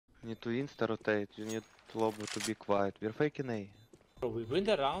You need to insta-rotate, you need Loba to be quiet. We're faking A. Bro, we win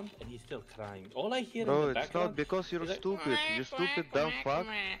the round and he's still crying. All I hear in Bro, the it's background not because you're is like, stupid. You stupid dumb fuck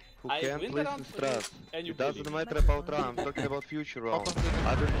who I can't win the listen round for you, strats. and you It doesn't bully. matter about round, I'm talking about future round.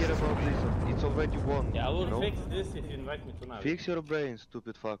 I don't care about this, it's already won. Yeah, I will no? fix this if you invite me to now. Fix your brain,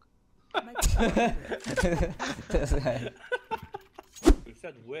 stupid fuck. You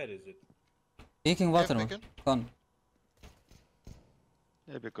said where is it? Peeking water. Yeah, Gone.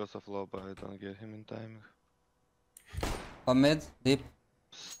 Yeah, because of Loba, I don't get him in timing. One mid, deep.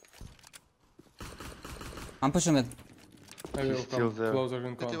 I'm pushing mid. I will still come there. closer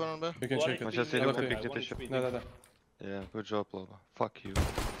and City come. one on B. You can check Мы it. сейчас Я идем вот на и- пик, где-то еще. Да. Yeah, good job, Loba. Fuck you.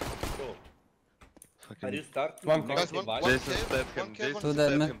 Bro, are you Fucking starting One to call. make Guys, me buy? one Jason cave, Statham, one cave, Jason one Two dead,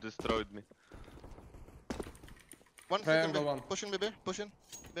 man. Statham destroyed me. One Triangle second, one. pushing BB, pushing.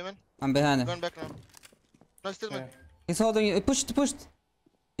 B man, I'm behind him. going back now. No, still Yeah. man. He's holding you. Pushed.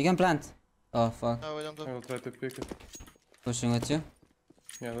 You can plant. Oh fuck. No, we don't I have. will try to pick it. Pushing with you.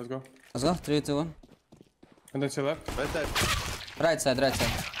 Yeah, let's go. Let's go. 3, 2, 1. And then she left. Right side. Right side, right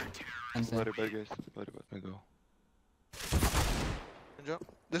side. And Very bad, guys. Very bad. We go. Enjoy.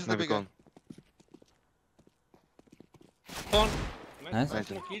 This is the Maybe big guy. gone. Con. Nice. I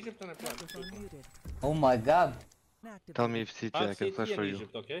smoke Egypt and I plant. Oh my god. Tell me if CT, I can flash CT for in you.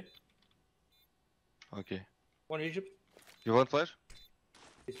 Egypt, okay? Okay. One Egypt. You want flash?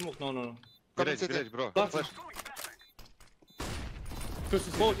 He smoke, no. Come in Garage, city. garage, bro. Flash. Flash.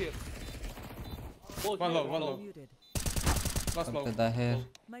 Both here. Both One here, low, one low. Muted. Last low. Did I hear?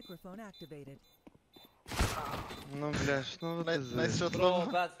 Microphone activated. Ну, блядь, ну вот Nice, nice shot, Bro,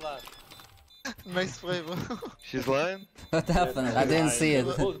 Loba. bad flash. Nice play, bro. She's lying? What happened? I didn't see it.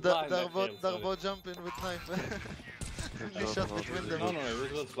 Both blind, I failed, sorry. Darbo jumping with knife. Only job, shot Loba, between good them. No,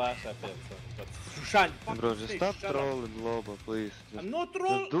 it was flash, I failed, sorry. But Shushan, Bro, just stop shut up. trolling Loba, please. I'm not Just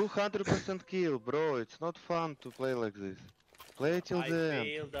trolling. do 100% kill, bro. It's not fun to play like this. Play till I the end.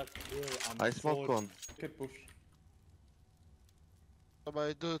 failed that kill. I'm I smoke sorry. on. Get push. Loba,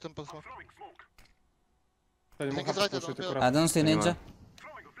 I do temple smoke. Да, не Think мог it's right, пушить I don't аккуратно. I don't see ninja.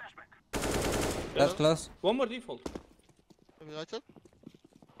 That's close. One more default. Have you right side?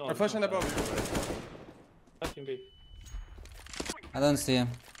 No, I'm flashing above. Flashing B. I don't see him.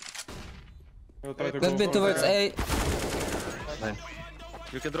 I will try to Could go be for towards the- A. Nice.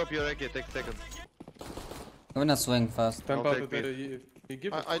 You can drop your AK, take second. We're not swing fast. Temp I'll out take of the... You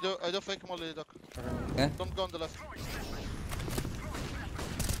give it? I do fake molly, doc. Okay. Don't go on the left.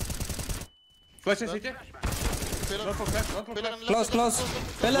 Flash in city. Pillar. Not for flash, not for Pillar flash. and Close, left.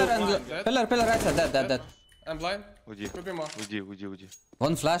 close. Pillar and pillar right side. Dead. I'm blind. Уйди, Could be more. уйди.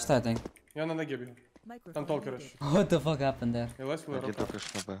 One flashed, I think. Я на ноге бью. Там Microphone толкер muted. What the fuck happened there? И лазь в Один руку. только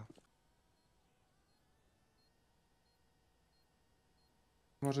что на Б.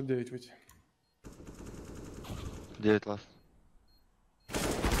 Может 9 выйти. 9 ласт.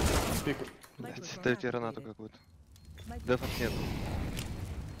 Пику. Блять, ставите гранату какую-то. Microphone Дефов нет.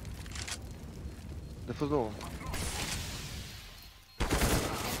 Дефузовал.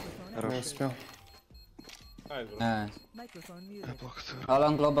 Не Хорош. успел. Nice, bro. Nice. Microphone muted. Плохо сыграл. How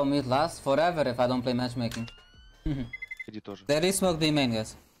long global mute lasts? Forever if I don't play matchmaking. Иди тоже. There is smoke B main,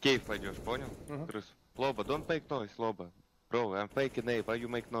 guys. Кейв пойдешь, понял? Крыс. Loba, don't make noise, Loba. Bro, I'm faking A, why you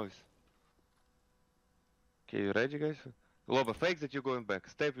make noise? Okay, you ready, guys? Loba, fake that you're going back.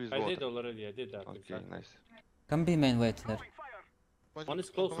 Stay with I water. did already, I did that. Okay, exactly. nice. Come B main, wait there. One is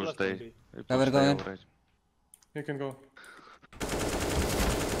close to Push last stay. one B. We Yeah, we're push going. stay already. You can go.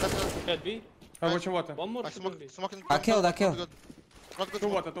 Left side. Head B. I'm watching water. One more I should be. smoking. I killed. Not good. Two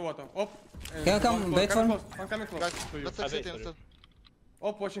smoke. water, two water. Op. Can you come? Wait for him. I'm coming close Guys, to you. let's take I city wait for instead.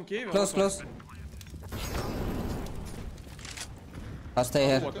 Op, watching cave. Close. I'll stay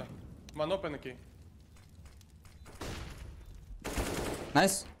here. Water. One open key.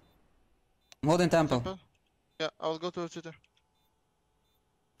 Nice. I'm holding temple. Temple. Yeah, I will go to city.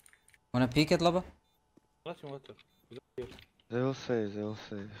 Wanna peek it, Loba? Flashing water. They will save.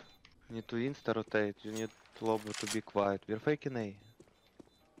 You need to insta-rotate, you need Loba to be quiet. We're faking A.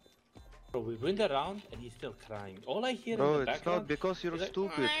 Bro, we win the round and he's still crying. All I hear in Bro, the it's background not because you're is like,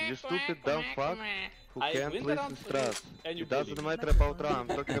 stupid. You stupid dumb fuck who I can't win the listen round for you, strats. and you It doesn't bully. matter about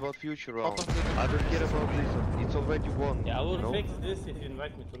round, I'm talking about future round. Open city. I don't care about this, it's already won. Yeah, I will no? fix this if you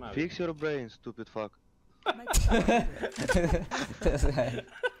invite me to now. Fix your brain, stupid fuck. Microphone muted. This guy.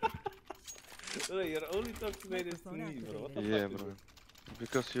 Bro, you're only talking about this to me, bro. What the Yeah, fuck, bro. dude?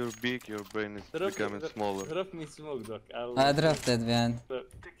 Because you're big, your brain is Drop becoming me- smaller. Drop me smoke, doc. I drafted behind.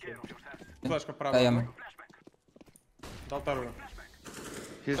 Флешка вправо. Даем. Дал вторую.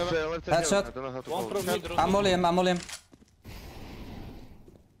 He's left Headshot. I don't know how to One hold from it. mid, drop I'm me. all him.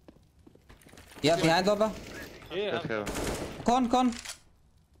 Yeah, behind Loba. Yeah, Dead heaven. Con.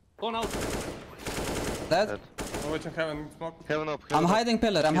 gone out. Dead. Dead. I'm watching heaven smoke. Heaven up. I'm Heaven up. hiding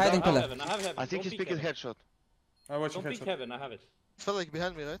pillar. I'm He's hiding I have pillar. heaven, I have heaven. I think Don't he's peek picking heaven. headshot. I'm watching Don't peek headshot. heaven, I have it. Felt like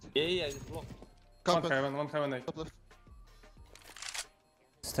behind me, right? Yeah, it's blocked. Camp One heaven A. top left.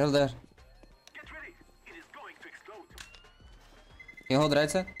 Still there. You hold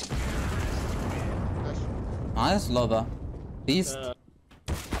right side. Nice. Nice, Loba. Beast.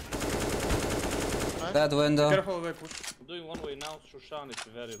 That window. Careful of the push. I'm doing one way now, Shushan, it's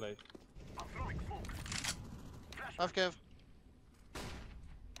very late. Half cave.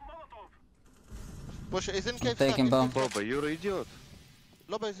 Push, he's in I'm cave. taking bomb. Loba, you're an idiot.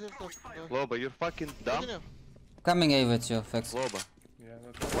 Loba is in. Loba, you're fucking dumb. Continue. Coming A with you, fix. Loba, Yeah,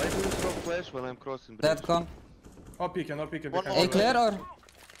 that's... why do you throw flash when I'm crossing bridge? Dead con. Oh, peeking. One Behind. more. A clear or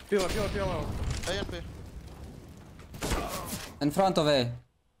Pillar. A and B. in front of A?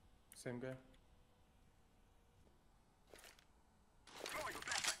 Same guy.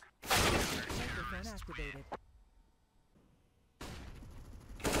 Microphone activated.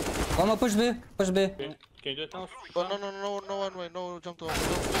 One more push B. Push B. Can you do it now, Oh, Shushan? no one way. No jump to one.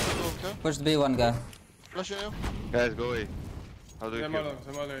 Don't, okay? Push B one guy. Flashing you. Guys, go away. How do you Same hear?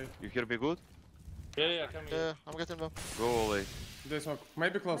 other. You hear me good? Yeah, come here. Yeah, I'm getting them. Go away. They smoke.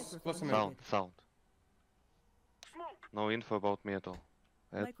 Maybe close to me. Sound. No info about me at all.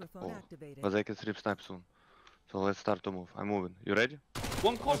 At Microphone all. activated. But they can strip snipe soon. So let's start to move. I'm moving. You ready?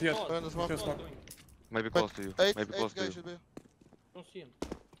 One call, Yes. call. Behind the smoke. Just smoke. Maybe But close to you. Eight Maybe close to guys you. should be. Don't see him.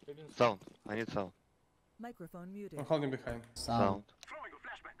 They didn't see Sound. I need sound. Microphone muted. I'm holding behind. Sound.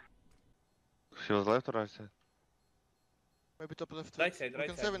 She was left or right side? Maybe top left. Right side, We right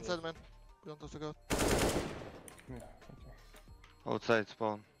can side. save inside, man. We don't have to go. Yeah, okay. Outside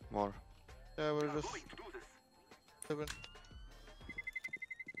spawn. More. Yeah, we're just. Seven.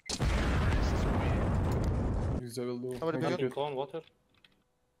 This I will do. Somebody I'm behind. good. Call on water.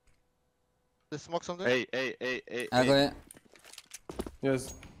 They smoke something. Hey. I go in.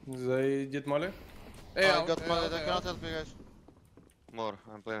 Yes, they did molly. I Hey, got money. They cannot help me, guys. More.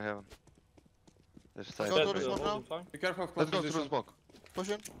 I'm playing heaven. There's Go side. to Dead, the smoke holding now. flank. Be careful of Let's close go through position. smoke. Push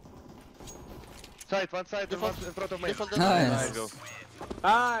in. Side, one side, and Default. one in front of me. Default dead. Nice. Go.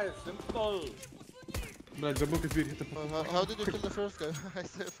 Ah, simple. Блядь, забыл, как дверь это. How did you kill the first guy? I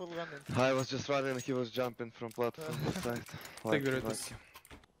stay full running. I was just running, he was jumping from platform side. Take the radius.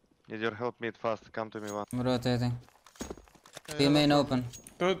 Need your help mid fast, come to me one. I'm rotating. Yeah, B main open.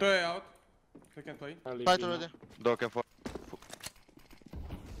 Two out. We can play. I'll leave Fight you now. already. Dock and for.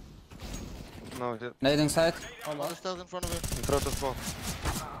 No, in Nading side. On On the stairs in front of you. front of smoke.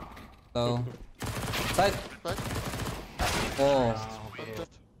 Low. Side. Side. Oh. Left.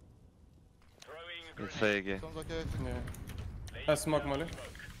 It's A again. Sounds okay. Yeah. I smoke molly.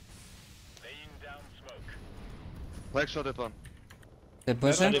 Leg shot that one. They Are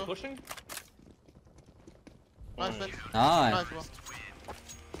pushing. they pushing? Nice, man. Nice. Nice, bro.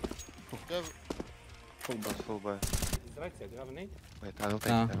 Yeah, That's full by. He's right side, you have a nade? Wait, I will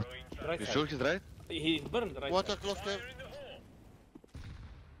take Ah. it. Right You side. sure he's right? He's burned right water side. close cave.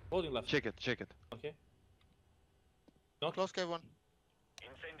 Holding left. Check it. Okay. Close cave one.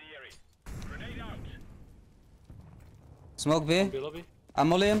 Smoke B. Lobby, lobby. I'm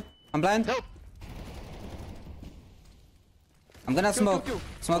molly him. I'm blind. Help! I'm gonna smoke.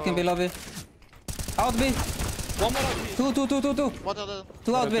 Smoking B lobby. Out B. One more out. Two. Water dead.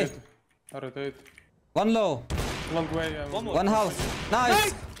 Two out B. I rotate. One low. Long way. One more. One house.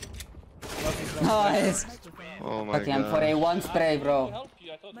 Nice. Nice. Microphone. Oh my Okay, I'm for god. a one spray, To bro. help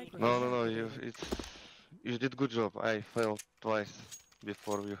you, I thought you No, you did good job. I failed twice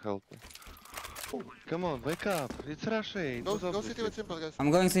before you helped me. Come on, wake up. It's rush A. Go What's up with city you? with simple, guys. I'm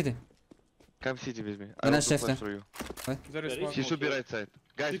going city. Come city with me. I Gonna will do shift flash it. for you. There is There smoke. He should be right side.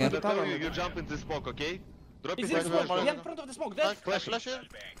 Guys, You when can I do tell tunnel, you, you man. jump in this smoke, okay? Drop He's it in in Flash, smoke. flash. Yeah, in front of the smoke. Dead. Nice. Flash in.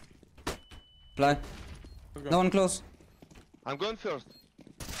 Fly. Let's go. No one close. I'm going first.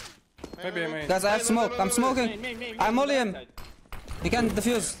 Maybe I may. Guys, I have smoke. I'm smoking. Main, I'm molly him. right side. You can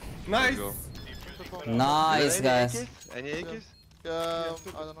defuse. Nice. Go. Nice, Any guys. AKs? Any AKs? I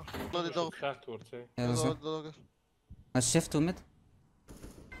don't know. Bloody dog. Shack towards, eh? Yeah, that's it. Dog. Let's shift to mid.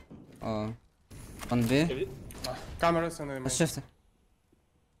 Oh. One B. Have you- Cameras and Let's shift it.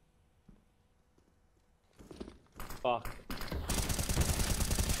 Fuck.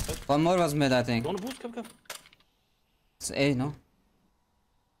 One more was mid, I think. You wanna boost? Come. It's A, no?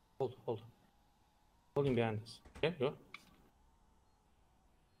 Hold. Holding behind us. Okay, go.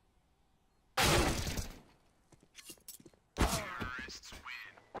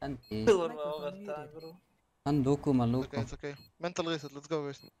 Anti. Microphone muted. Anduku Okay, maluko. it's okay. Mental reset. Let's go,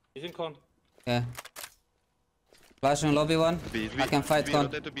 guys. He's in con. Yeah. Flash in lobby one. B, I can fight B, con.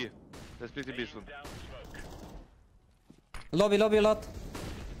 rotate to B. Let's split the B soon. Lobby a lot.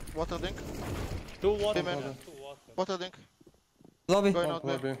 Water dink. 2 water. man. 2 water. Water dink. Lobby. Going out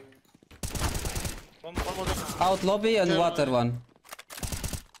there. Lobby. One One more dink. Out lobby and General water one.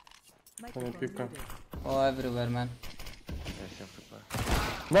 Microphone pick up. muted. Oh, everywhere, man.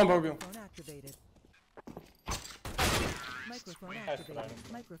 S1MPLE. One bogey. Microphone activated. Microphone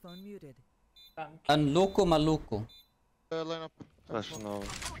activated. Microphone muted. tank. And Luku Maluku. Line up. Flash no.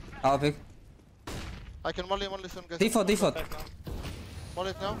 How big? I can molly soon, guys. Default. Back now. Molly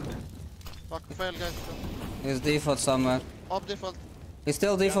it now. Fuck, fail, guys. He's default somewhere. Up default. He's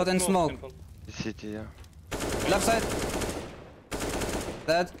still default in smoke. Simple. City, yeah. Left side.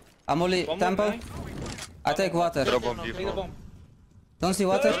 Dead. I'm only One more temple. tank. I take water. Drop bomb no, Bring the default. bomb. Don't see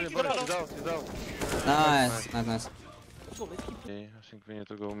water. He's out. Nice. Nice. Let's go, let's keep Okay, I think we need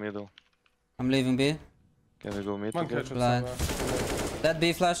to go middle. I'm leaving B. Can we go mid One together? catch Blind. somewhere. Dead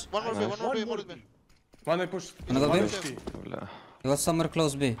B flash. One more B, Nice. one more B, more B. One I push. Wanna go One B? HP. Blah. He was somewhere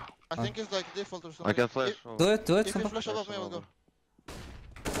close B. I think it's like default or something. I can flash. Oh. Do it. If you Somebody. flash above me, I will go.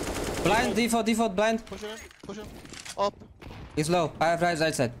 Blind. Default. Blind. Push in. Up. He's low. I have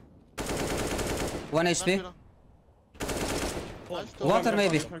right side. 1 HP. Nice, two. Water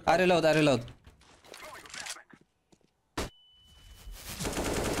maybe. I reload.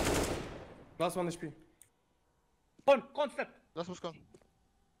 Last one HP. Con step. Last was gone.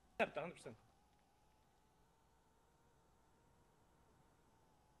 Step 100%.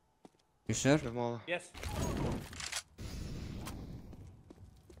 You sure? The mall. Yes.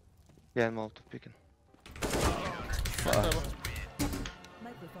 Yeah, mall to picking.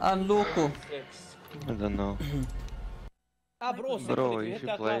 Microphone. And Luku. Yes. I don't know. Bro, Bro, if you if hit you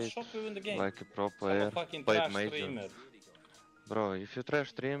that play last shot, we win the game. like a pro I'm a player, fucking played trash major. streamer. Bro, if you trash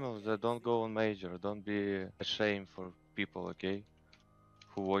streamers, then don't go on major. Don't be ashamed for people, okay?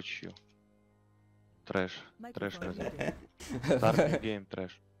 Who watch you. Trash. Trash. Microphone man. muted. Start new game,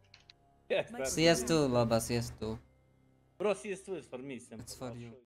 trash. Yes, that's CS2, Loba, CS2. Bro, CS2 is for me, simple. It's for I'll you. show